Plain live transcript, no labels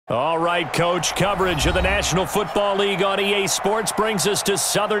All right, Coach, coverage of the National Football League on EA Sports brings us to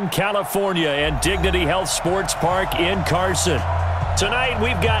Southern California and Dignity Health Sports Park in Carson. Tonight,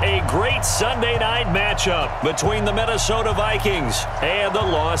 we've got a great Sunday night matchup between the Minnesota Vikings and the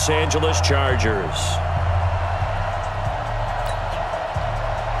Los Angeles Chargers.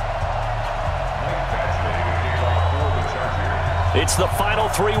 It's the final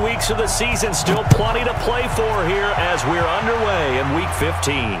 3 weeks of the season. Still plenty to play for here as we're underway in Week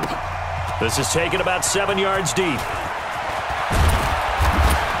 15. This is taken about 7 yards deep.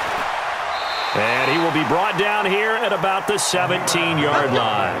 And he will be brought down here at about the 17-yard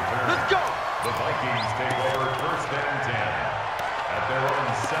line. Let's go. The Vikings take over 1st and 10 at their own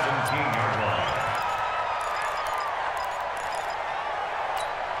 17-yard line.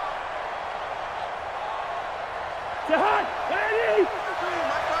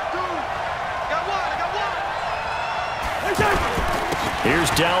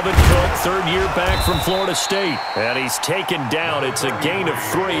 Here's Dalvin Cook, third-year back from Florida State. And he's taken down. It's a gain of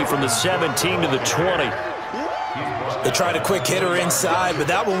 3 from the 17 to the 20. They tried a quick hitter inside, but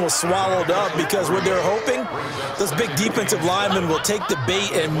that one was swallowed up because what they're hoping, those big defensive linemen will take the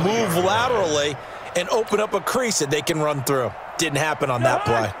bait and move laterally and open up a crease that they can run through. Didn't happen on that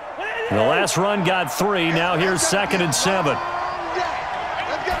play. The last run got 3. Now here's 2nd and 7.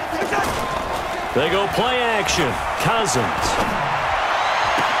 They go play action. Cousins.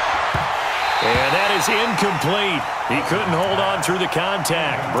 And that is incomplete. He couldn't hold on through the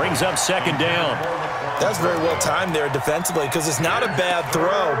contact. Brings up 2nd down. That's very well timed there defensively because it's not a bad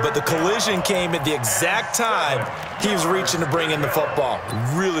throw, but the collision came at the exact time he was reaching to bring in the football.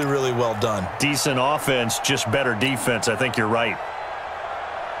 Really, really well done. Decent offense, just better defense. I think you're right.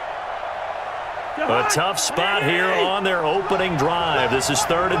 A tough spot here on their opening drive. This is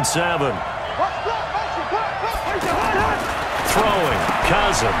 3rd and 7. Throwing.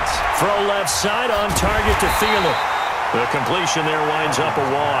 Cousins. Throw left side on target to Thielen. The completion there winds up a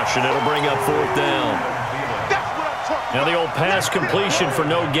wash, and it'll bring up 4th down. Now the old pass completion for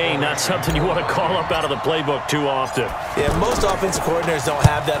no gain, not something you want to call up out of the playbook too often. Yeah, most offensive coordinators don't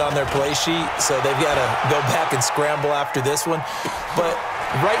have that on their play sheet, so they've got to go back and scramble after this one. But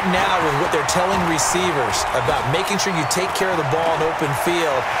right now, with what they're telling receivers about making sure you take care of the ball in open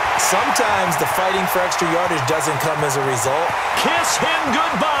field, sometimes the fighting for extra yardage doesn't come as a result. Kiss him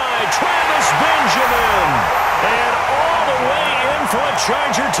goodbye, Travis Benjamin. And all the way in for a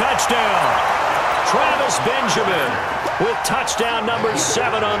Charger touchdown. Travis Benjamin with touchdown number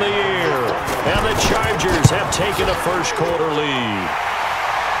 7 on the year. And the Chargers have taken a first-quarter lead.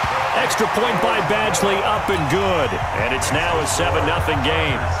 Extra point by Badgley up and good. And it's now a 7-0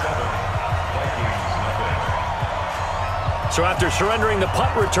 game. So after surrendering the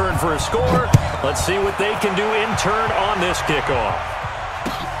punt return for a score, let's see what they can do in turn on this kickoff.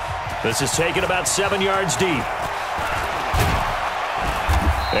 This is taken about 7 yards deep.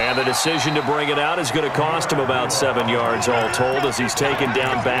 And the decision to bring it out is going to cost him about 7 yards all told as he's taken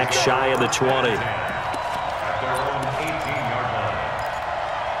down back shy of the 20.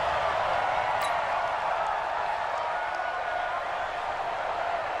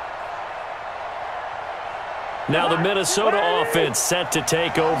 Now the Minnesota offense set to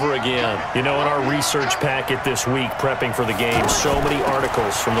take over again. You know, in our research packet this week, prepping for the game, so many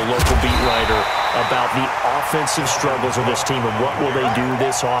articles from the local beat writer about the offensive struggles of this team and what will they do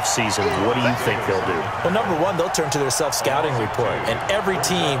this offseason. What do you think they'll do? Well, number one, they'll turn to their self-scouting report. And every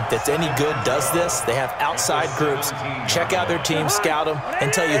team that's any good does this. They have outside groups. Check out their team, scout them,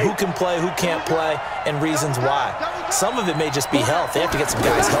 and tell you who can play, who can't play, and reasons why. Some of it may just be health. They have to get some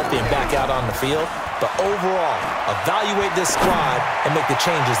guys healthy and back out on the field. But overall, evaluate this squad and make the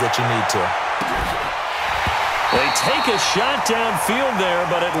changes that you need to. They take a shot downfield there,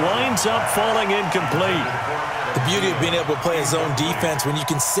 but it winds up falling incomplete. The beauty of being able to play a zone defense when you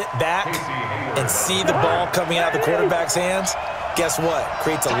can sit back and see the ball coming out of the quarterback's hands, guess what?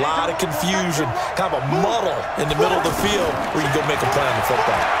 Creates a lot of confusion, kind of a muddle in the middle of the field where you go make a play on the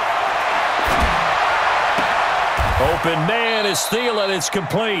football. Open man is Thielen. It's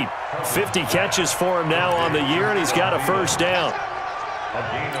complete. 50 catches for him now on the year, and he's got a first down.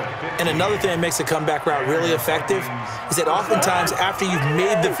 And another thing that makes the comeback route really effective is that oftentimes after you've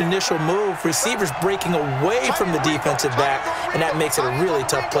made the initial move, receivers breaking away from the defensive back, and that makes it a really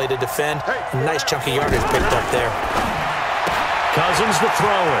tough play to defend. A nice chunk of yardage picked up there. Cousins to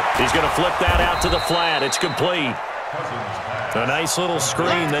throw it. He's going to flip that out to the flat. It's complete. A nice little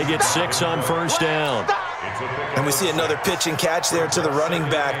screen. They get 6 on first down. And we see another pitch and catch there to the running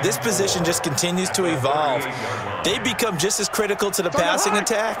back. This position just continues to evolve. They become just as critical to the passing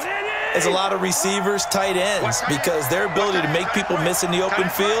attack is a lot of receivers, tight ends, because their ability to make people miss in the open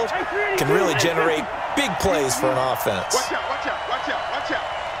field can really generate big plays for an offense. Watch out, watch out, watch out, watch out.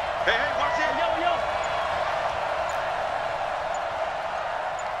 Hey, hey, watch out.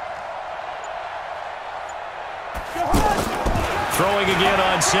 Throwing again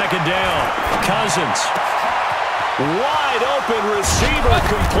on second down. Cousins. Wide open receiver,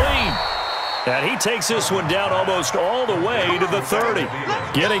 complete. And he takes this one down almost all the way to the 30.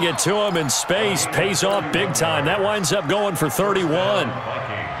 Getting it to him in space pays off big time. That winds up going for 31.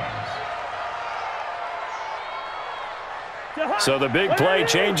 So the big play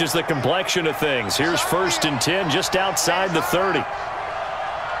changes the complexion of things. Here's 1st and 10 just outside the 30.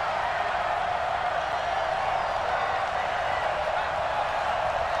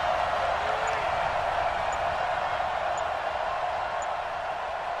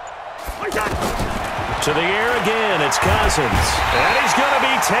 To the air again, it's Cousins. And he's going to be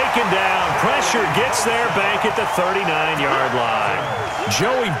taken down. Pressure gets there back at the 39-yard line.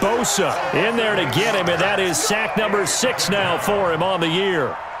 Joey Bosa in there to get him, and that is sack number 6 now for him on the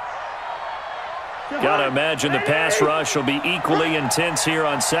year. Got to imagine the pass rush will be equally intense here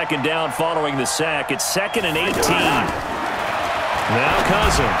on second down following the sack. It's 2nd and 18. Now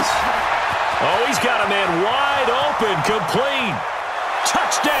Cousins. Oh, he's got a man wide open, complete.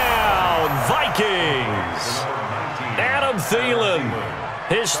 Touchdown, Vikings! Adam Thielen,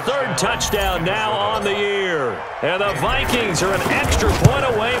 his 3rd touchdown now on the year. And the Vikings are an extra point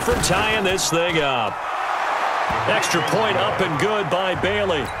away from tying this thing up. Extra point up and good by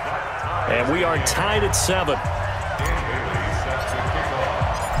Bailey. And we are tied at 7.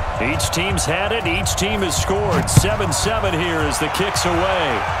 Each team's had it. Each team has scored. 7-7 here as the kick's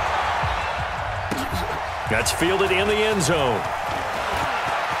away. That's fielded in the end zone.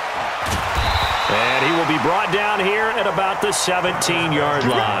 And he will be brought down here at about the 17-yard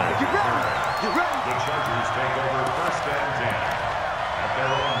line. The Chargers take over 1st and 10 at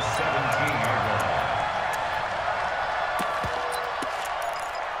their own 17-yard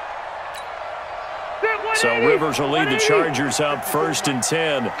line. So Rivers will lead the Chargers up 1st and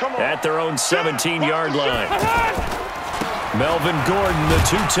 10 at their own 17-yard line. Melvin Gordon, the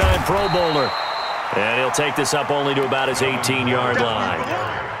 2-time Pro Bowler. And he'll take this up only to about his 18-yard line.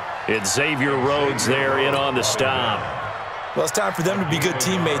 It's Xavier Rhodes there in on the stop. Well, it's time for them to be good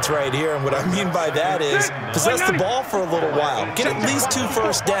teammates right here, and what I mean by that is possess the ball for a little while. Get at least 2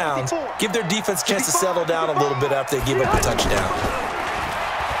 first downs. Give their defense a chance to settle down a little bit after they give up a touchdown.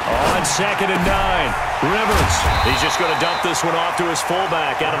 On 2nd and 9, Rivers. He's just going to dump this one off to his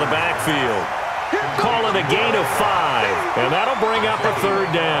fullback out of the backfield. Call it a gain of 5, and that'll bring up a 3rd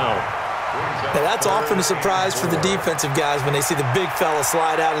down. Now, that's often a surprise for the defensive guys when they see the big fella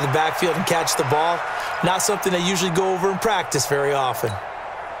slide out of the backfield and catch the ball. Not something they usually go over in practice very often.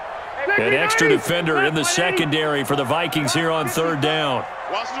 An extra defender in the secondary for the Vikings here on 3rd down.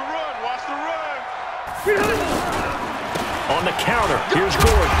 Watch the run, watch the run. On the counter, here's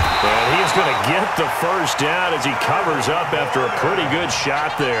Gordon. And he's going to get the 1st down as he covers up after a pretty good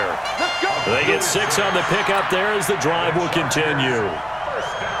shot there. They get 6 on the pickup there as the drive will continue.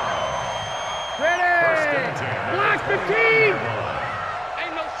 Block the team!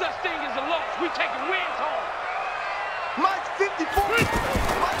 Ain't no such thing as a loss. We taking wins home. Mike 54.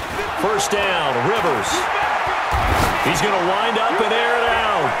 1st down, Rivers. He's going to wind up and air it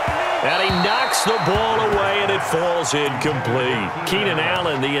out. And he knocks the ball away, and it falls incomplete. Keenan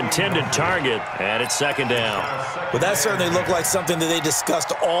Allen, the intended target, and it's 2nd down. Well, that certainly looked like something that they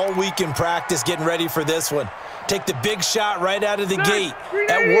discussed all week in practice getting ready for this one. Take the big shot right out of the gate.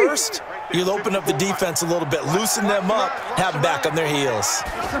 At worst, you'll open up the defense a little bit, loosen them up, have them back on their heels.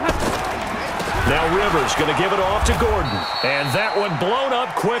 Now Rivers going to give it off to Gordon. And that one blown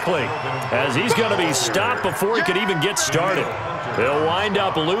up quickly as he's going to be stopped before he could even get started. They'll wind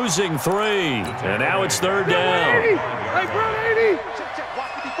up losing 3. And now it's 3rd down. Hey, run 80! Check,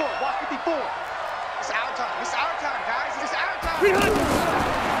 walk 54, walk 54. It's our time, guys, it's our time.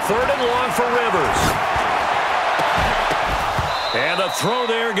 3rd and long for Rivers. And the throw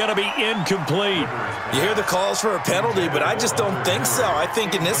there going to be incomplete. You hear the calls for a penalty, but I just don't think so. I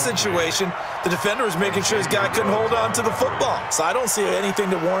think in this situation, the defender was making sure his guy couldn't hold on to the football. So I don't see anything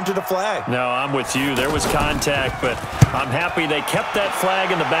that warranted a flag. No, I'm with you. There was contact, but I'm happy they kept that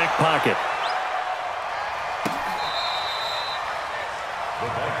flag in the back pocket.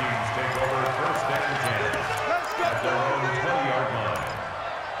 The Vikings take over 1st and 10 at their own 20-yard line.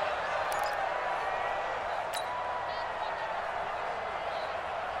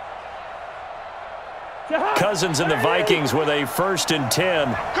 Cousins and the Vikings with a 1st and 10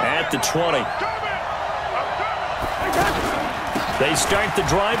 at the 20. They start the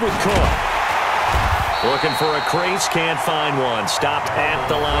drive with Cook. Looking for a crease, can't find one. Stopped at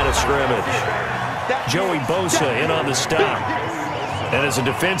the line of scrimmage. Joey Bosa in on the stop. And as a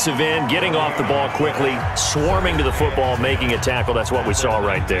defensive end, getting off the ball quickly, swarming to the football, making a tackle, that's what we saw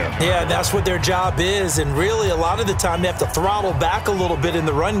right there. Yeah, that's what their job is. And really, a lot of the time, they have to throttle back a little bit in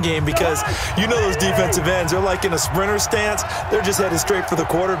the run game because you know those defensive ends, they're like in a sprinter stance. They're just headed straight for the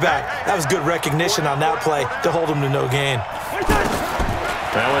quarterback. That was good recognition on that play to hold them to no gain.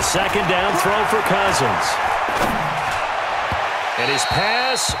 Now a second down throw for Cousins. And his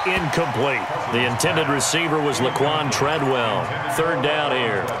pass incomplete. The intended receiver was Laquan Treadwell. Third down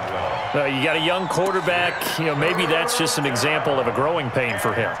here. You got a young quarterback. Maybe that's just an example of a growing pain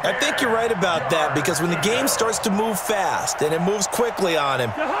for him. I think you're right about that because when the game starts to move fast and it moves quickly on him,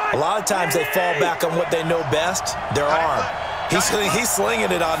 a lot of times they fall back on what they know best, their arm. He's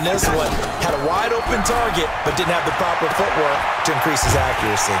slinging it on this one. Had a wide-open target, but didn't have the proper footwork to increase his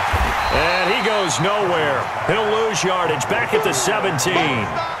accuracy. And he goes nowhere. He'll lose yardage back at the 17.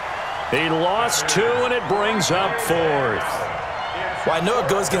 He lost 2, and it brings up 4th. Well, I know it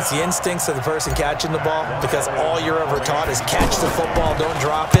goes against the instincts of the person catching the ball because all you're ever taught is catch the football, don't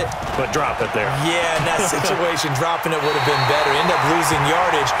drop it. But drop it there. Yeah, in that situation, dropping it would have been better. End up losing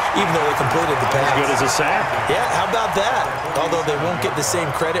yardage even though they completed the pass. As good as a sack. Yeah, how about that? Although they won't get the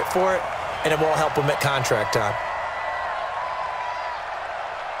same credit for it, and it won't help them at contract time.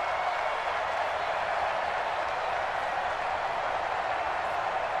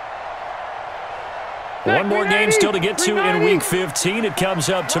 One more game still to get to in Week 15. It comes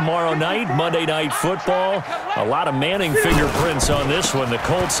up tomorrow night, Monday Night Football. A lot of Manning fingerprints on this one. The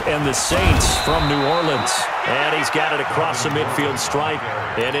Colts and the Saints from New Orleans. And he's got it across the midfield stripe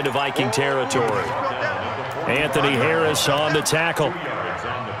and into Viking territory. Anthony Harris on the tackle.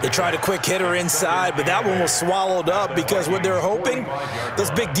 They tried a quick hitter inside, but that one was swallowed up because what they're hoping,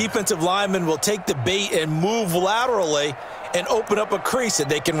 those big defensive linemen will take the bait and move laterally and open up a crease that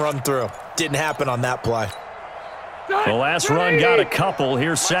they can run through. Didn't happen on that play. The last run got a couple.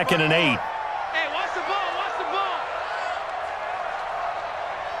 Here's 2nd and 8. Hey, watch the ball, watch the ball.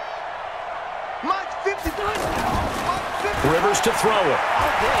 Mike 50. Rivers to throw it.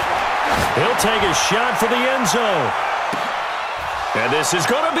 He'll take a shot for the end zone. And this is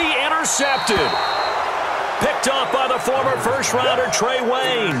going to be intercepted. Picked off by the former first-rounder Trey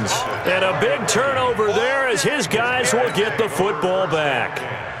Waynes. And a big turnover there as his guys will get the football back.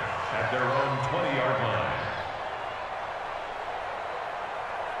 At their own 20-yard line.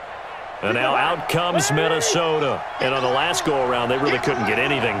 And now out comes Minnesota. And on the last go-around, they really couldn't get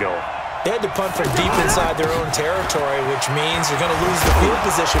anything going. They had to punt from deep inside their own territory, which means you're going to lose the field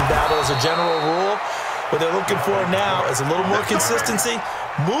position battle as a general rule. What they're looking for now is a little more consistency,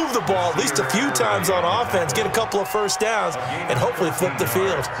 move the ball at least a few times on offense, get a couple of first downs, and hopefully flip the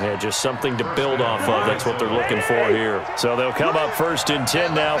field. Yeah, just something to build off of. That's what they're looking for here. So they'll come up 1st and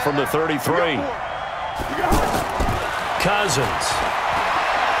 10 now from the 33. Cousins.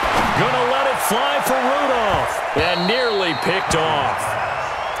 Gonna let it fly for Rudolph. And nearly picked off.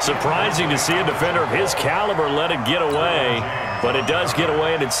 Surprising to see a defender of his caliber let it get away, but it does get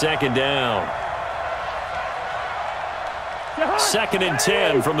away and it's 2nd down. 2nd and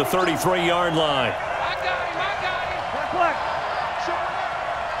 10 from the 33-yard line. I got him.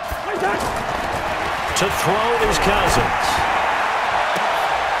 To throw is Cousins.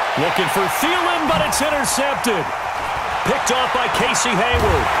 Looking for Thielen, but it's intercepted. Picked off by Casey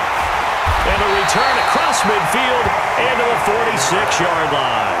Hayward. And a return across midfield into the 46-yard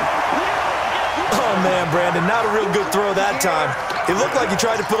line. Oh, man, Brandon, not a real good throw that time. It looked like he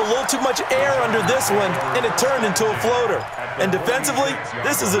tried to put a little too much air under this one, and it turned into a floater. And defensively,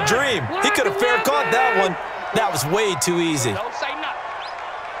 this is a dream. He could have fair caught that one. That was way too easy. Don't say nothing.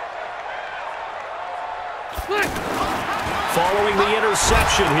 Following the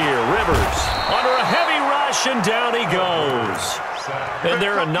interception here, Rivers under a heavy rush, and down he goes. And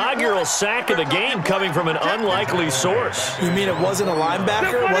their inaugural sack of the game coming from an unlikely source. You mean it wasn't a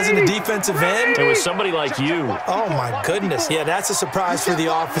linebacker? It wasn't a defensive end? It was somebody like you. Oh, my goodness. Yeah, that's a surprise for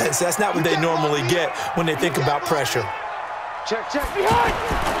the offense. That's not what they normally get when they think about pressure. Check.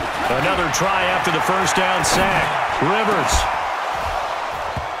 Another try after the first down sack. Rivers.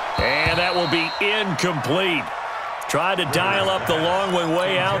 And that will be incomplete. Tried to dial up the long one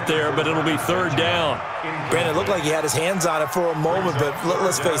way out there, but it'll be 3rd down. Brandon, it looked like he had his hands on it for a moment, but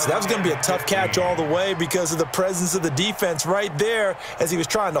let's face it, that was going to be a tough catch all the way because of the presence of the defense right there as he was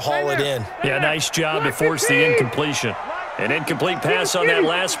trying to haul it in. Yeah, nice job to force the incompletion. An incomplete pass on that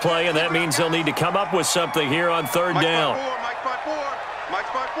last play, and that means they'll need to come up with something here on 3rd down. Mike's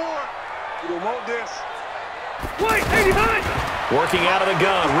by four. You don't want this. Wait, 89! Working out of the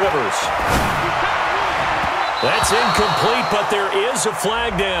gun, Rivers. That's incomplete, but there is a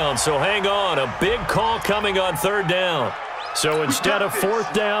flag down, so hang on. A big call coming on third down. So instead of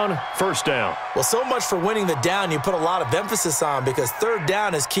fourth down, first down. Well, so much for winning the down you put a lot of emphasis on, because third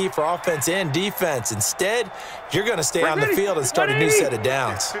down is key for offense and defense. Instead, you're going to stay on the field and start a new set of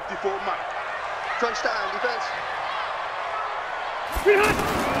downs. 54 Mike. Crunch time, defense.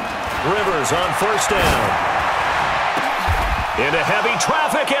 Rivers on first down. Into heavy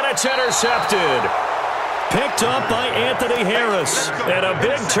traffic, and it's intercepted. Picked up by Anthony Harris. And a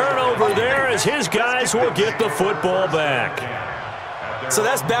big turnover there as his guys will get the football back. So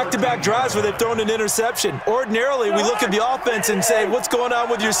that's back-to-back drives where they've thrown an interception. Ordinarily, we look at the offense and say, what's going on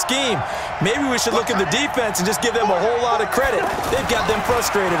with your scheme? Maybe we should look at the defense and just give them a whole lot of credit. They've got them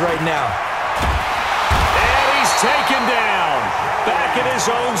frustrated right now. And he's taken down. Back at his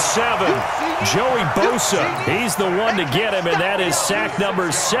own 7. Joey Bosa, he's the one to get him, and that is sack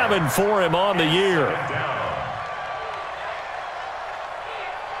number 7 for him on the year.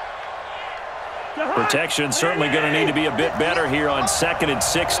 Protection certainly going to need to be a bit better here on 2nd and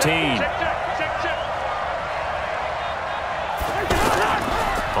 16.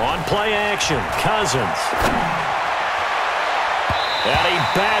 On play action, Cousins. And he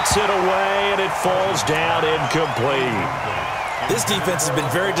bats it away, and it falls down incomplete. This defense has been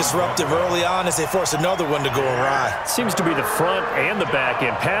very disruptive early on as they force another one to go awry. Seems to be the front and the back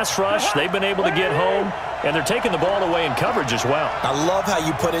end. Pass rush, they've been able to get home, and they're taking the ball away in coverage as well. I love how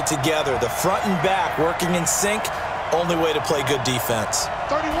you put it together. The front and back working in sync, only way to play good defense.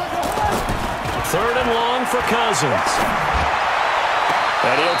 3rd and long for Cousins.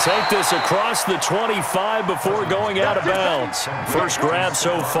 And he'll take this across the 25 before going out of bounds. First grab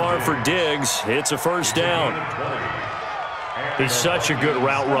so far for Diggs. It's a first down. He's such a good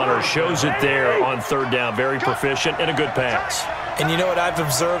route runner. Shows it there on third down. Very proficient and a good pass. And you know what I've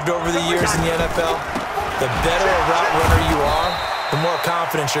observed over the years in the NFL? The better a route runner you are, the more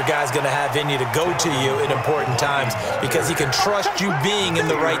confidence your guy's going to have in you to go to you in important times, because he can trust you being in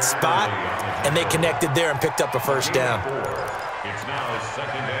the right spot, and they connected there and picked up a first down. It's now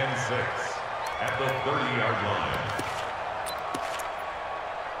 2nd and 6 at the 30-yard line.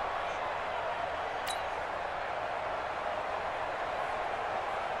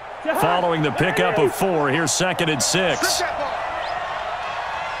 Following the pickup of 4, here's 2nd and 6.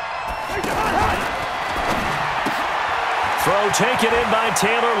 Throw taken in by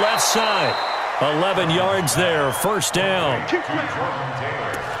Taylor, left side. 11 yards there, first down.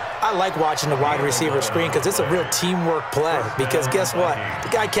 I like watching the wide receiver screen because it's a real teamwork play. Because guess what? The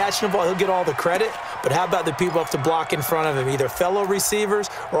guy catching the ball, he'll get all the credit. But how about the people who have to block in front of him, either fellow receivers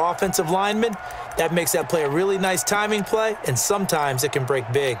or offensive linemen? That makes that play a really nice timing play, and sometimes it can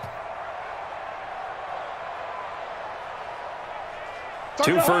break big.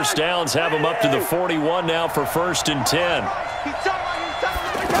 2 first downs have him up to the 41 now for 1st and 10.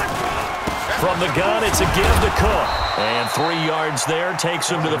 From the gun, it's a give to Cook. And 3 yards there takes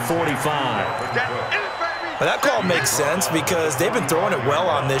him to the 45. Well, that call makes sense because they've been throwing it well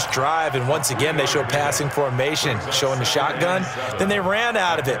on this drive, and once again they show passing formation, showing the shotgun. Then they ran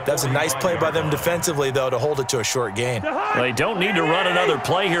out of it. That was a nice play by them defensively, though, to hold it to a short gain. They don't need to run another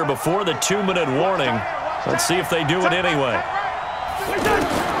play here before the 2-minute warning. Let's see if they do it anyway.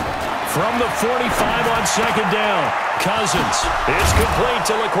 From the 45 on 2nd down, Cousins. It's complete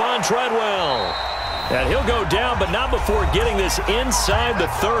to Laquan Treadwell. And he'll go down, but not before getting this inside the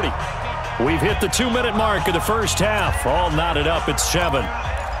 30. We've hit the 2-minute mark of the first half. All knotted up at 7.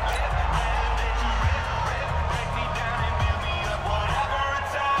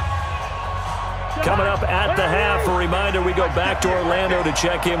 Coming up at the half, a reminder, we go back to Orlando to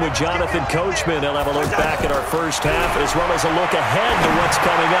check in with Jonathan Coachman. He'll have a look back at our first half as well as a look ahead to what's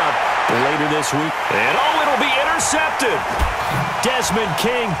coming up later this week. And it'll be intercepted. Desmond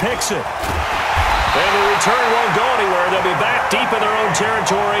King picks it. And the return won't go anywhere. They'll be back deep in their own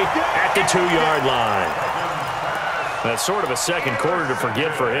territory at the 2-yard line. That's sort of a second quarter to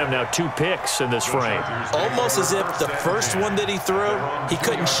forget for him. Now 2 picks in this frame. Almost as if the first one that he threw, he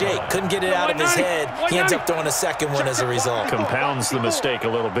couldn't shake, couldn't get it out of his head. He ends up throwing a second one as a result. Compounds the mistake a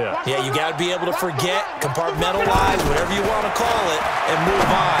little bit. Yeah, you got to be able to forget, compartmentalize, whatever you want to call it, and move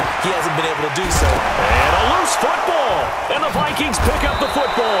on. He hasn't been able to do so. And a loose football. And the Vikings pick up the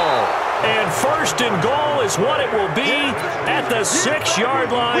football. And 1st and goal is what it will be at the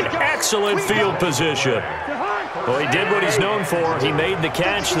 6-yard line. Excellent field position. Well, he did what he's known for. He made the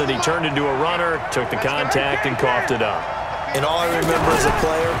catch, then he turned into a runner, took the contact, and coughed it up. And all I remember as a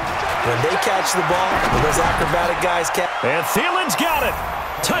player, when they catch the ball, when those acrobatic guys catch. And Thielen's got it.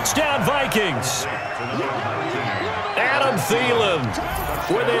 Touchdown, Vikings. Adam Thielen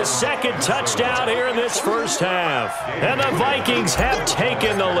with his second touchdown here in this first half. And the Vikings have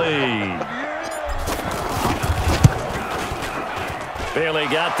taken the lead. Bailey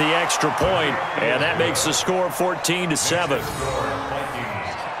got the extra point, and that makes the score 14-7. Vikings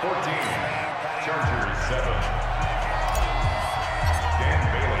 14, Chargers 7.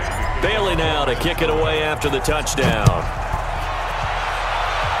 Bailey now to kick it away after the touchdown.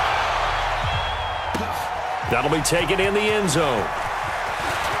 That'll be taken in the end zone.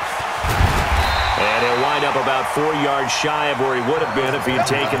 And he'll wind up about 4 yards shy of where he would have been if he had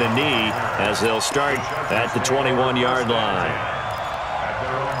taken a knee, as they'll start at the 21-yard line. At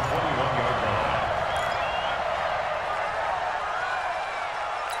their own 21-yard line.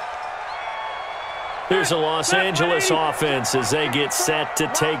 Here's a Los Angeles offense as they get set to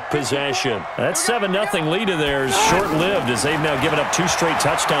take possession. That 7-0 lead in there is short-lived as they've now given up 2 straight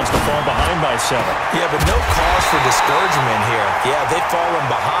touchdowns to fall behind by 7. Yeah, but no cause for discouragement here. Yeah, they've fallen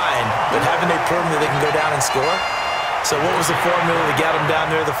behind, but haven't they proven that they can go down and score? So what was the formula to get them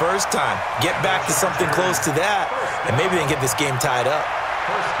down there the first time? Get back to something close to that, and maybe they can get this game tied up.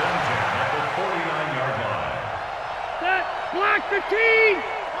 First and 10 at the 49-yard line. Set. Block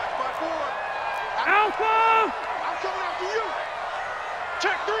 15. Alpha! I'm coming after you.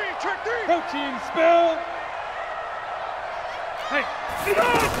 Check 3, check 3. Protein spill. Hey.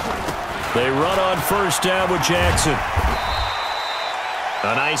 They run on first down with Jackson.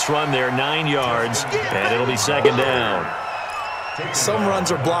 A nice run there, 9 yards, and it'll be second down. Some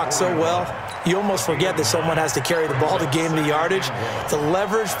runs are blocked so well, you almost forget that someone has to carry the ball to gain the yardage. The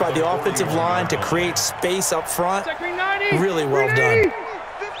leverage by the offensive line to create space up front, really well done.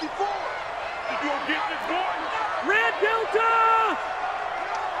 Red Delta!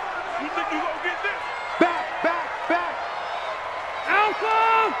 You think you gonna get this? Back.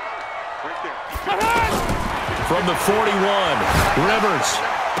 Alpha! Right there. From the 41, Rivers.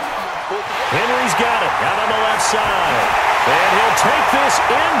 Henry's got it out on the left side. And he'll take this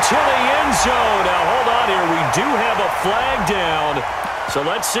into the end zone. Now, hold on here. We do have a flag down. So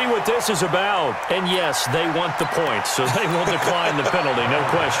let's see what this is about. And yes, they want the points, so they will decline the penalty. No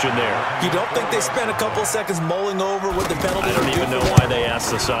question there. You don't think they spent a couple of seconds mulling over what the penalty I don't even know why they asked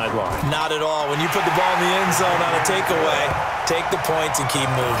the sideline. Not at all. When you put the ball in the end zone on a takeaway, take the points and keep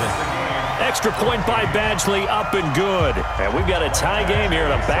moving. Extra point by Badgley, up and good. And we've got a tie game here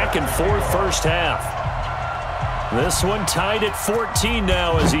in a back-and-forth first half. This one tied at 14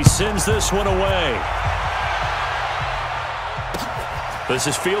 now as he sends this one away. This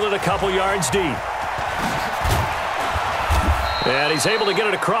is fielded a couple yards deep. And he's able to get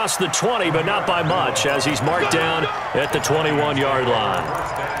it across the 20, but not by much, as he's marked down at the 21-yard line.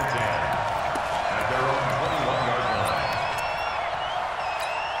 First and 10 at their own 21-yard line.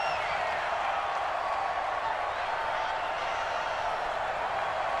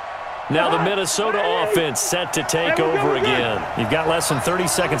 Now the Minnesota offense set to take over again. You've got less than 30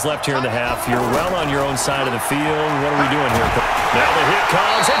 seconds left here in the half. You're well on your own side of the field. What are we doing here? Now the hit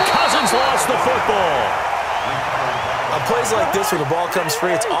comes, and Cousins lost the football. On plays like this where the ball comes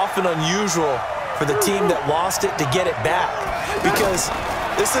free, it's often unusual for the team that lost it to get it back. Because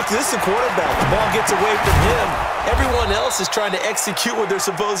this is a quarterback. The ball gets away from him. Everyone else is trying to execute what they're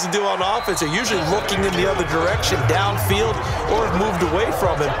supposed to do on offense. They're usually looking in the other direction, downfield, or have moved away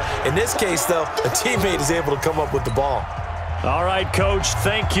from him. In this case, though, a teammate is able to come up with the ball. All right, Coach,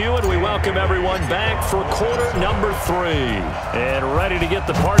 thank you, and we welcome everyone back for quarter number 3. And ready to get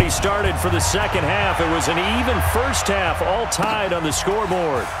the party started for the second half. It was an even first half, all tied on the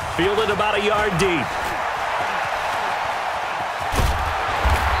scoreboard. Fielded about a yard deep.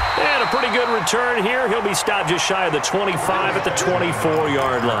 And a pretty good return here. He'll be stopped just shy of the 25 at the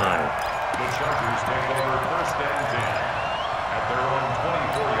 24-yard line. The Chargers take over first and 10 at their own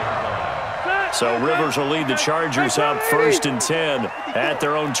 24-yard line. So Rivers will lead the Chargers out first and 10 at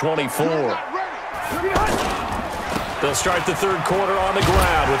their own 24. They'll start the third quarter on the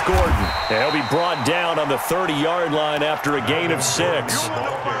ground with Gordon. And he'll be brought down on the 30-yard line after a gain of 6.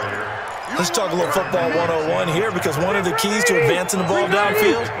 Let's talk a little football 101 here, because one of the keys to advancing the ball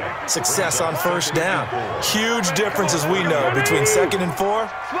downfield, success on first down. Huge difference, as we know, between 2nd and 4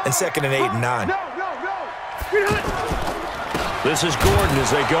 and 2nd and 8 and 9. This is Gordon as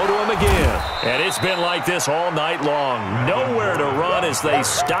they go to him again. And it's been like this all night long. Nowhere to run as they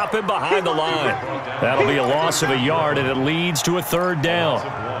stop him behind the line. That'll be a loss of a yard, and it leads to a third down.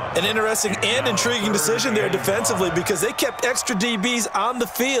 An interesting and intriguing decision there defensively because they kept extra DBs on the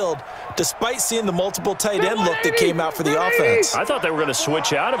field despite seeing the multiple tight end look that came out for the offense. I thought they were going to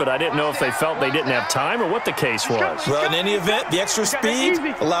switch out of it. I didn't know if they felt they didn't have time or what the case was. Well, in any event, the extra speed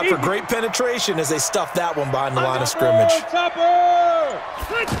allowed for great penetration as they stuffed that one behind the line of scrimmage.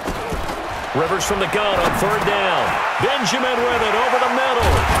 Rivers from the gun on third down. Benjamin with it over the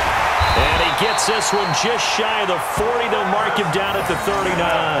middle. And he gets this one just shy of the 40. They'll mark him down at the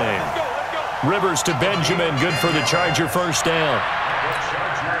 39. Rivers to Benjamin, good for the Charger first down.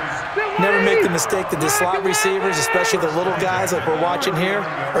 Never make the mistake that the slot receivers, especially the little guys like we're watching here,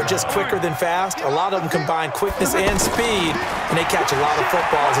 are just quicker than fast. A lot of them combine quickness and speed, and they catch a lot of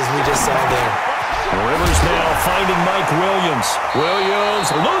footballs as we just saw there. Rivers now finding Mike Williams.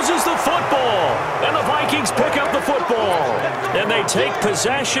 Williams loses the football, and the Vikings pick up the football. And they take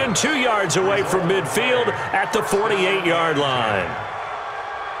possession 2 yards away from midfield at the 48-yard line.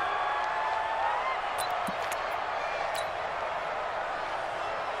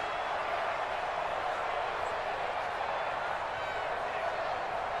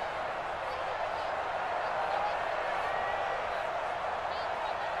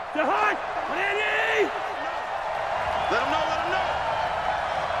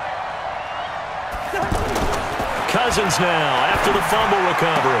 Cousins now after the fumble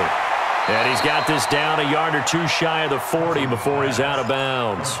recovery. And he's got this down a yard or two shy of the 40 before he's out of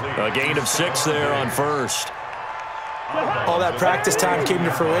bounds. A gain of 6 there on first. All that practice time came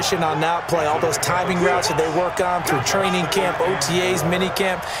to fruition on that play. All those timing routes that they work on through training camp, OTAs,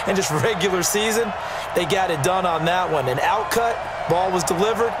 minicamp, and just regular season, they got it done on that one. An outcut, ball was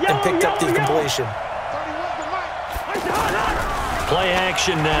delivered, and picked up the completion. Play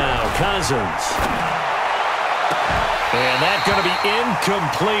action now, Cousins. And that's going to be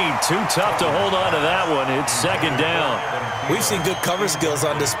incomplete. Too tough to hold on to that one. It's second down. We've seen good cover skills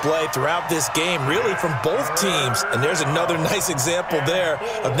on display throughout this game, really from both teams. And there's another nice example there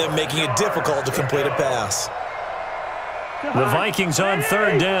of them making it difficult to complete a pass. The Vikings on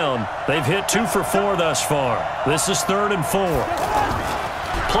third down. They've hit 2 for 4 thus far. This is 3rd and 4.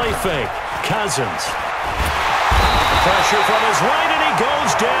 Play fake. Cousins. Pressure from his right, and he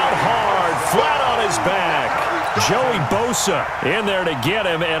goes down hard, flat on his back. Joey Bosa in there to get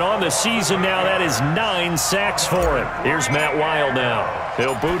him, and on the season now, that is 9 sacks for him. Here's Matt Weil now.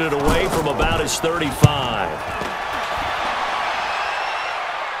 He'll boot it away from about his 35.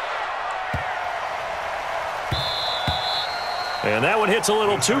 And that one hits a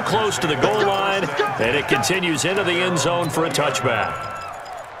little too close to the goal line, and it continues into the end zone for a touchback.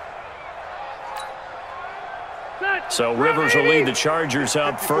 So Rivers will lead the Chargers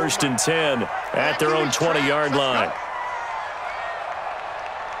up 1st and 10 at their own 20-yard line.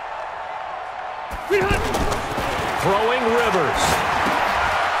 Throwing Rivers.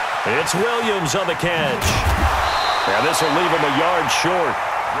 It's Williams on the catch. Now this will leave him a yard short.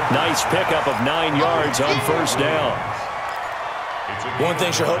 Nice pickup of 9 yards on first down. One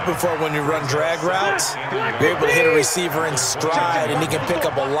thing you're hoping for when you run drag routes, you're able to hit a receiver in stride, and he can pick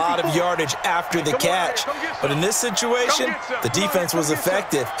up a lot of yardage after the catch. But in this situation, the defense was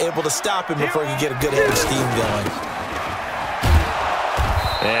effective, able to stop him before he could get a good head of steam going.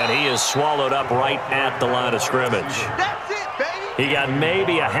 And he is swallowed up right at the line of scrimmage. He got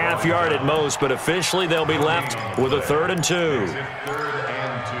maybe a half yard at most, but officially they'll be left with a 3rd and 2.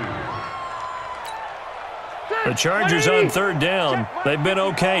 The Chargers on third down. They've been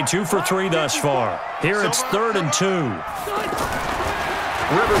okay, 2 for 3 thus far. Here it's 3rd and 2.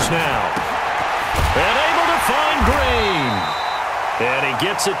 Rivers now. And able to find Green. And he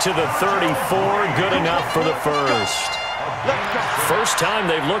gets it to the 34. Good enough for the first. First time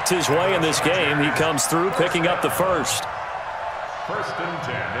they've looked his way in this game. He comes through picking up the first. 1st and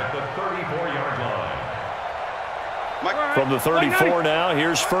 10 at the 34-yard line. From the 34 now,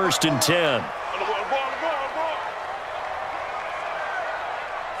 here's 1st and 10.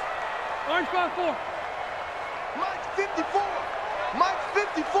 Mike's 54. Mike's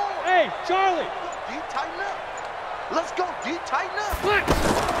 54. Hey, Charlie. D, tighten up. Let's go, D, tighten up.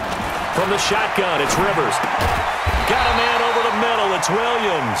 From the shotgun, it's Rivers. Got a man over the middle. It's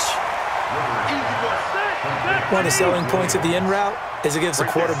Williams. One of the selling points of the in route is it gives the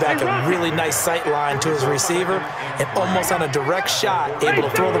quarterback a really nice sight line to his receiver and almost on a direct shot able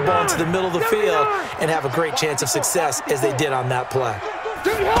to throw the ball into the middle of the field and have a great chance of success as they did on that play.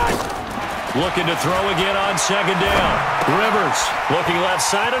 Looking to throw again on second down. Rivers looking left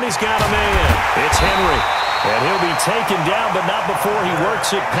side, and he's got a man. It's Henry. And he'll be taken down, but not before he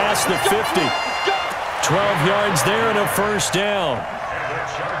works it past the 50. 12 yards there and a first down.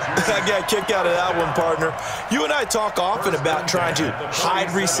 I got a kick out of that one, partner. You and I talk often about trying to hide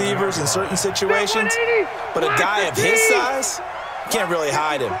receivers in certain situations, but a guy of his size, can't really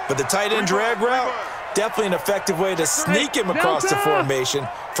hide him. But the tight end drag route, definitely an effective way to sneak him across the formation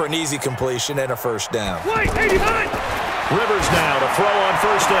for an easy completion and a first down. Rivers now to throw on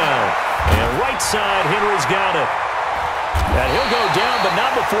first down. And right side, Henry's got it. And he'll go down, but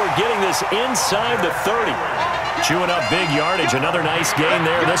not before getting this inside the 30. Chewing up big yardage. Another nice gain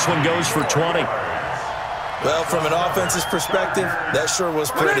there. This one goes for 20. Well, from an offense's perspective, that sure was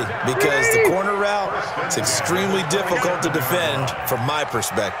pretty because the corner route is extremely difficult to defend from my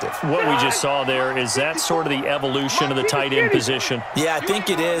perspective. What we just saw there, is that sort of the evolution of the tight end position? Yeah, I think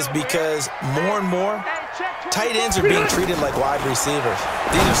it is because more and more, tight ends are being treated like wide receivers.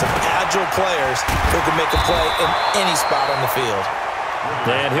 These are some agile players who can make a play in any spot on the field.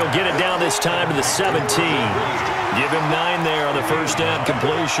 And he'll get it down this time to the 17. Give him 9 there on the first down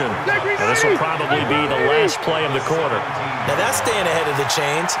completion. And this will probably be the last play of the quarter. Now that's staying ahead of the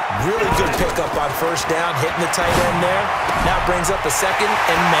chains. Really good pickup on first down, hitting the tight end there. Now brings up a second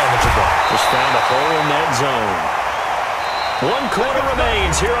and manageable. Just found a hole in that zone. 1 quarter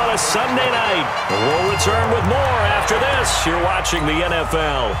remains here on a Sunday night. We'll return with more after this. You're watching the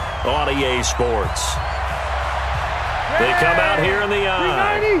NFL on EA Sports. They come out here in the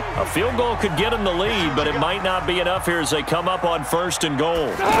eye. A field goal could get them the lead, but it might not be enough here as they come up on first and goal.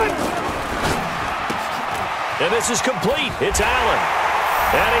 And this is complete. It's Allen.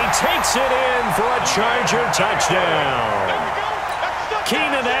 And he takes it in for a Charger touchdown.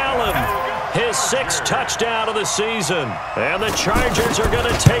 Keenan Allen, his 6th touchdown of the season. And the Chargers are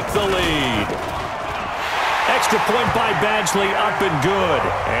going to take the lead. Extra point by Badgley, up and good.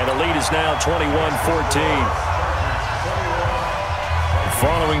 And the lead is now 21-14.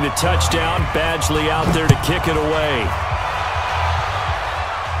 Following the touchdown, Badgley out there to kick it away.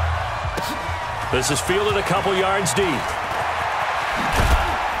 This is fielded a couple yards deep.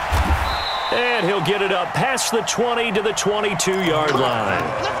 And he'll get it up past the 20 to the 22-yard line.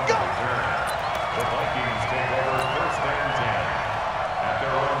 Let's go. The Vikings take over first and 10 at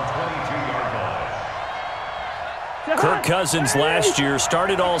their own 22-yard line. Kirk Cousins last year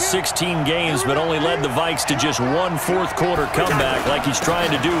started all 16 games, but only led the Vikes to just 1 fourth-quarter comeback like he's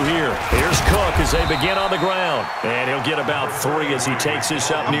trying to do here. Here's Cook as they begin on the ground. And he'll get about 3 as he takes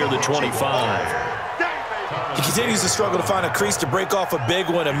this up near the 25. He continues to struggle to find a crease to break off a big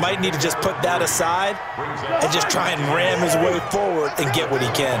one and might need to just put that aside and just try and ram his way forward and get what he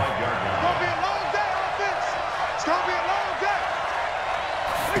can. It's gonna be a long day, offense. It's gonna be a long day.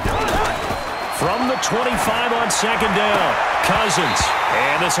 From the 25 on second down, Cousins.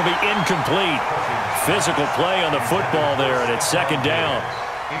 And this will be incomplete. Physical play on the football there, and it's second down.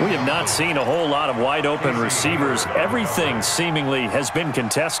 We have not seen a whole lot of wide-open receivers. Everything seemingly has been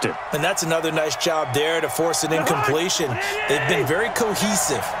contested. And that's another nice job there to force an incompletion. They've been very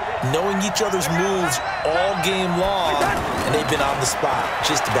cohesive, knowing each other's moves all game long, and they've been on the spot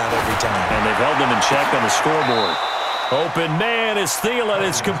just about every time. And they've held them in check on the scoreboard. Open man is Thielen.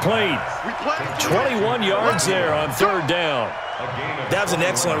 It's complete. 21 yards there on third down. That was an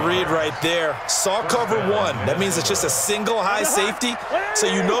excellent read right there. Saw cover 1. That means it's just a single high safety. So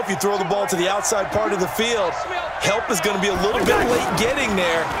you know if you throw the ball to the outside part of the field, help is going to be a little bit late getting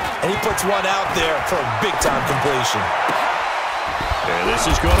there. And he puts one out there for a big-time completion. And this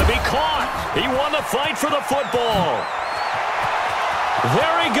is going to be caught. He won the fight for the football.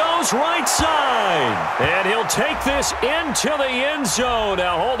 There he goes right side. And he'll take this into the end zone.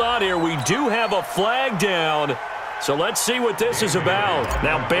 Now, hold on here. We do have a flag down. So let's see what this is about.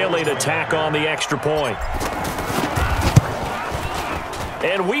 Now Bailey to tack on the extra point.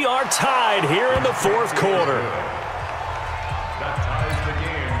 And we are tied here in the fourth quarter. That ties the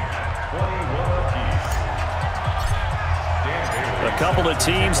game at 21 apiece. A couple of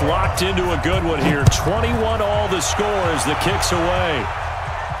teams locked into a good one here. 21 all the score as the kick's away.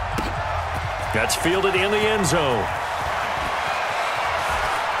 That's fielded in the end zone.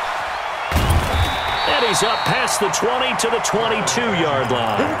 And he's up past the 20 to the 22-yard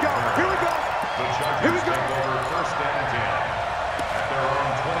line. Here we go. Here we go. The Chargers take over first and 10 at their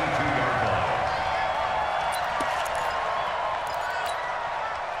own 22-yard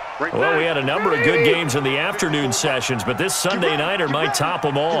line. Well, we had a number of good games in the afternoon sessions, but this Sunday nighter might top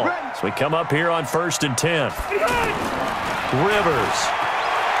them all. So we come up here on first and 10. Rivers.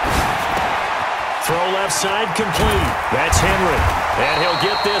 Throw left side complete. That's Henry. And he'll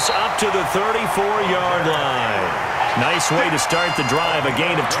get this up to the 34-yard line. Nice way to start the drive. A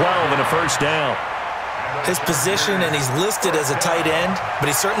gain of 12 and a first down. his position, and he's listed as a tight end, but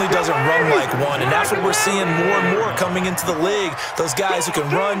he certainly doesn't run like one, and that's what we're seeing more and more coming into the league. Those guys who can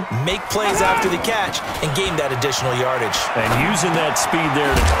run, make plays after the catch, and gain that additional yardage. And using that speed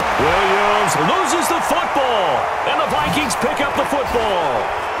there to Williams loses the football, and the Vikings pick up the football.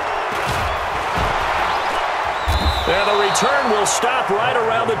 And the return will stop right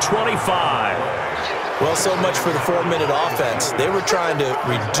around the 25. Well, so much for the 4-minute offense. They were trying to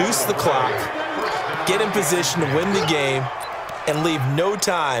reduce the clock, get in position to win the game, and leave no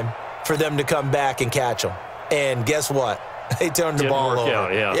time for them to come back and catch them. And guess what? They turned the ball over.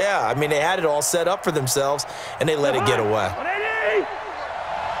 Out, yeah. Yeah, I mean, they had it all set up for themselves, and they let it get away.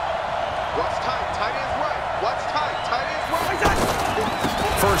 What's tight? Tight ends right. What's tight? Tight ends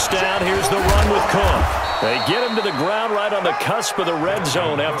right. First down, here's the run with Cook. They get him to the ground right on the cusp of the red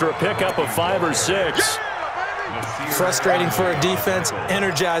zone after a pickup of 5 or 6. Frustrating for a defense,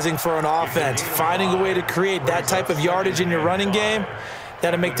 energizing for an offense. Finding a way to create that type of yardage in your running game,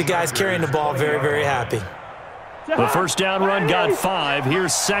 that'll make the guys carrying the ball very, very happy. The first down run got 5.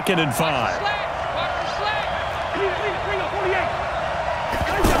 Here's 2nd and 5.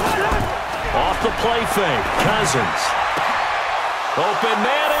 Off the play fake, Cousins. Open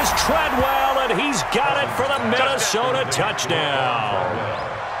man is Treadwell, and he's got it for the Minnesota touchdown.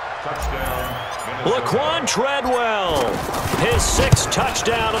 Laquan Treadwell, his 6th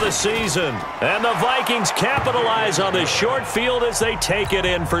touchdown of the season. And the Vikings capitalize on the short field as they take it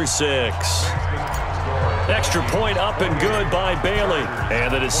in for 6. Extra point up and good by Bailey.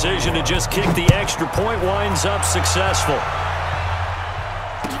 And the decision to just kick the extra point winds up successful.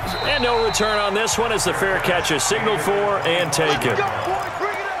 And no return on this one as the fair catch is signaled for and taken. The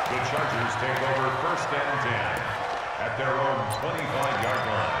Chargers take over 1st and 10 at their own 25-yard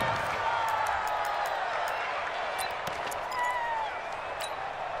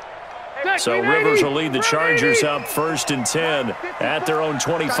line. So Rivers will lead the Chargers up 1st and 10 at their own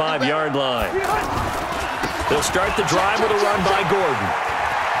 25-yard line. They'll start the drive with a run by Gordon.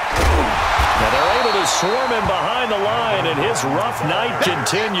 Now they're able to swarm him behind the line, and his rough night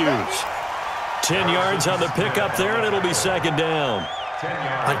continues. 10 yards on the pickup there, and it'll be 2nd down.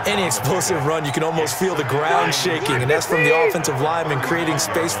 On any explosive run, you can almost feel the ground shaking, and that's from the offensive linemen creating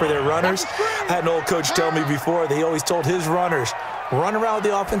space for their runners. I had an old coach tell me before, they always told his runners, run around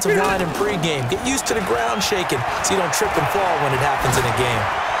with the offensive line in pregame. Get used to the ground shaking so you don't trip and fall when it happens in a game.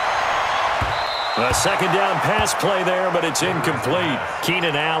 A 2nd down pass play there, but it's incomplete.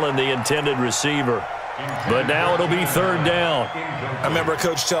 Keenan Allen, the intended receiver. But now it'll be 3rd down. I remember a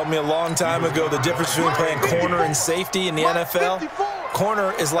coach telling me a long time ago the difference between playing corner and safety in the NFL.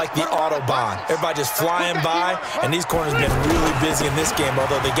 Corner is like the Autobahn. Everybody just flying by, and these corners have been really busy in this game,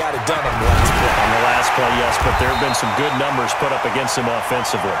 although they got it done on the last play. On the last play, yes, but there have been some good numbers put up against him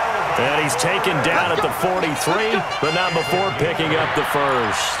offensively. And he's taken down at the 43, but not before picking up the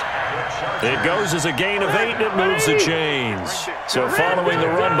 1st. It goes as a gain of 8, and it moves the chains. So following the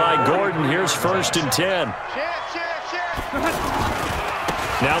run by Gordon, here's 1st and 10.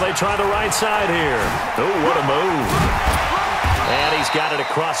 Now they try the right side here. Oh, what a move. And he's got it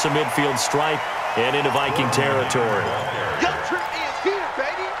across the midfield stripe and into Viking territory.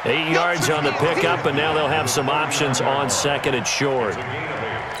 8 yards on the pickup, and now they'll have some options on 2nd and short.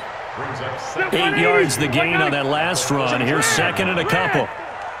 8 yards the gain on that last run. Here's 2nd and a couple.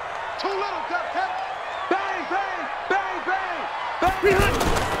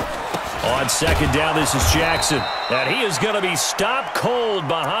 On 2nd down, this is Jackson. And he is going to be stopped cold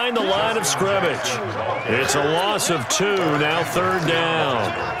behind the line of scrimmage. It's a loss of 2, now 3rd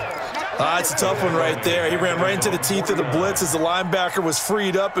down. It's a tough one right there. He ran right into the teeth of the blitz as the linebacker was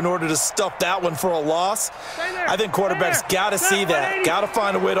freed up in order to stuff that one for a loss. I think quarterbacks got to see that. Got to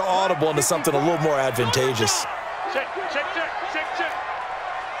find a way to audible into something a little more advantageous. Check.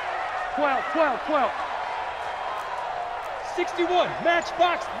 12. 61,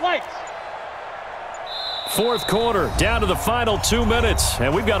 matchbox lights. 4th quarter, down to the final 2 minutes,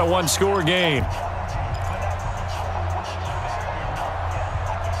 and we've got a 1-score game.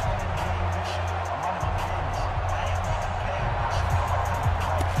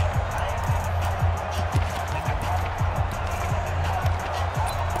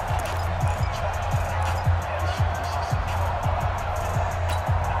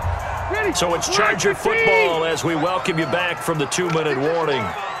 So it's Charger football as we welcome you back from the 2-minute warning.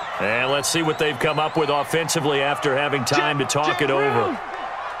 And let's see what they've come up with offensively after having time to talk it over.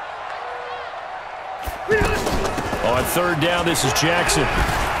 On 3rd down, this is Jackson.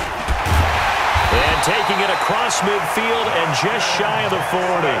 And taking it across midfield and just shy of the 40.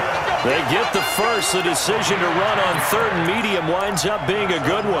 They get the first. The decision to run on 3rd and medium winds up being a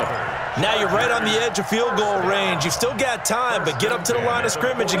good one. Now you're right on the edge of field goal range. You've still got time, but get up to the line of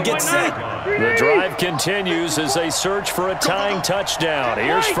scrimmage and get set. The drive continues as they search for a tying touchdown.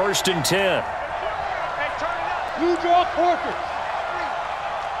 Here's 1st and 10. You draw quarters.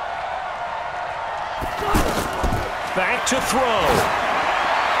 Back to throw.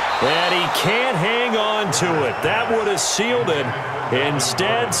 And he can't hang on to it. That would have sealed it.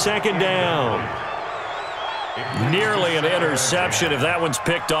 Instead, 2nd down. Nearly an interception. If that one's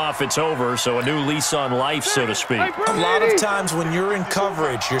picked off, it's over. So a new lease on life, so to speak. A lot of times when you're in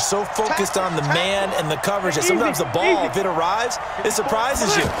coverage, you're so focused on the man and the coverage that sometimes the ball, if it arrives, it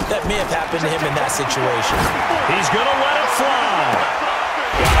surprises you. That may have happened to him in that situation. He's going to let it fly.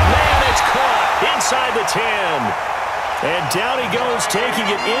 Man, it's caught inside the 10. And down he goes, taking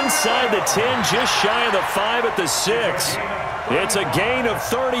it inside the 10, just shy of the 5 at the 6. It's a gain of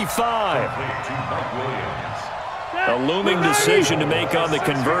 35. A looming decision to make on the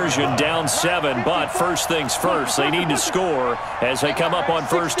conversion, down 7, but first things first, they need to score as they come up on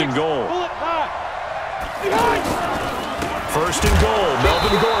 1st and goal. 1st and goal,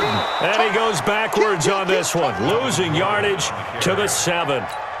 Melvin Gordon. And he goes backwards on this one, losing yardage to the 7.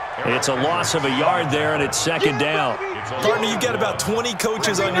 It's a loss of a yard there, and it's 2nd down. Partner, you've got about 20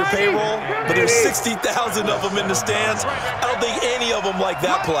 coaches on your payroll, but there's 60,000 of them in the stands. I don't think any of them like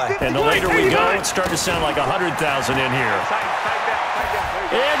that play. And the later we go, it's starting to sound like 100,000 in here.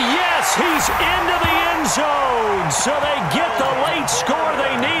 And yes, he's into the end zone. So they get the late score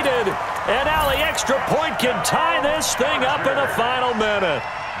they needed. And now the extra point can tie this thing up in the final minute.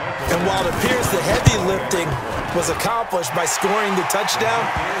 And while it appears the heavy lifting was accomplished by scoring the touchdown,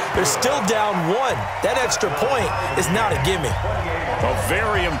 they're still down 1. That extra point is not a gimme. A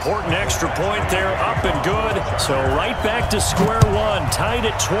very important extra point there, up and good. So right back to square one, tied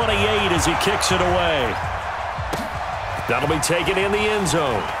at 28 as he kicks it away. That'll be taken in the end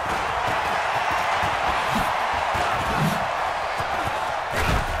zone.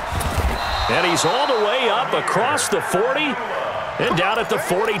 And he's all the way up across the 40 and down at the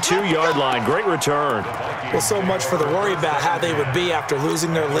 42-yard line. Great return. Well, so much for the worry about how they would be after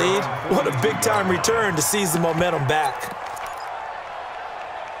losing their lead. What a big-time return to seize the momentum back.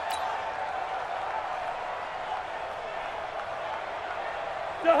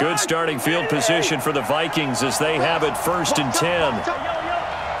 Good starting field position for the Vikings as they have it 1st and 10.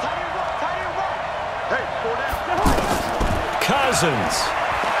 Cousins.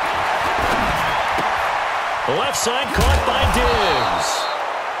 Left side caught by Diggs.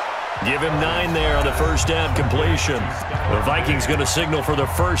 Give him 9 there on the first down completion. The Vikings going to signal for the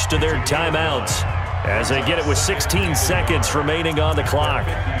first of their timeouts as they get it with 16 seconds remaining on the clock.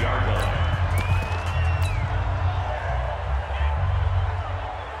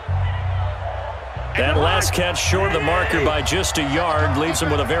 That last catch short of the marker by just a yard leaves him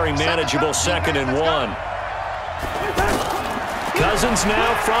with a very manageable 2nd and 1. Cousins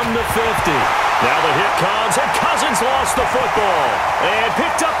now from the 50. Now the hit comes, and Cousins lost the football. And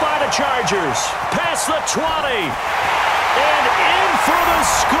picked up by the Chargers. Past the 20. And in for the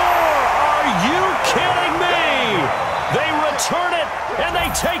score. Are you kidding me? They return it, and they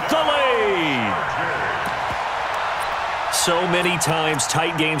take the lead. So many times,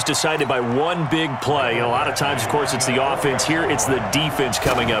 tight games decided by one big play. And a lot of times, of course, it's the offense. Here, it's the defense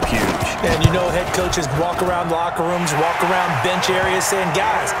coming up huge. And you know head coaches walk around locker rooms, walk around bench areas saying,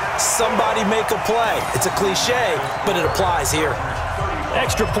 guys, somebody make a play. It's a cliche, but it applies here.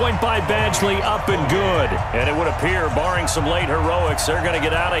 Extra point by Badgley, up and good. And it would appear, barring some late heroics, they're going to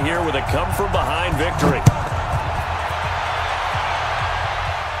get out of here with a come-from-behind victory.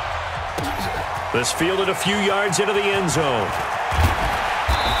 This fielded a few yards into the end zone.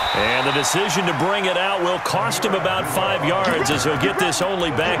 And the decision to bring it out will cost him about 5 yards as he'll get this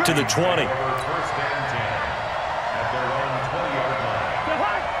only back to the 20. Here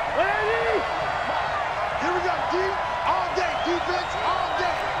we go, D. All day, defense, all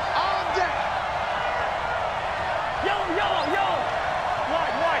day, all day. Yellow.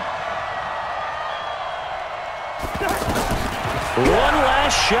 Wide. One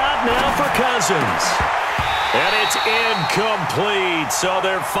last shot now for Cousins. And it's incomplete. So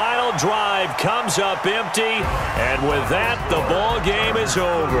their final drive comes up empty. And with that, the ball game is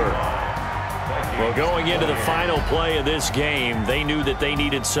over. Well, going into the final play of this game, they knew that they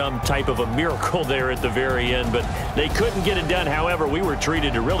needed some type of a miracle there at the very end, but they couldn't get it done. However, we were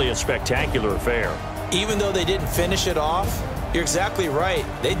treated to really a spectacular affair. Even though they didn't finish it off, you're exactly right.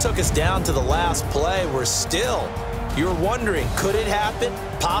 They took us down to the last play. We're still... You're wondering, could it happen?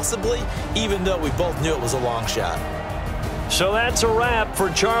 Possibly, even though we both knew it was a long shot. So that's a wrap. For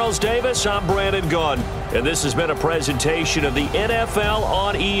Charles Davis, I'm Brandon Gunn. And this has been a presentation of the NFL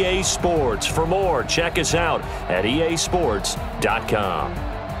on EA Sports. For more, check us out at easports.com.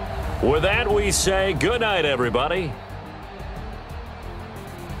 With that, we say good night, everybody.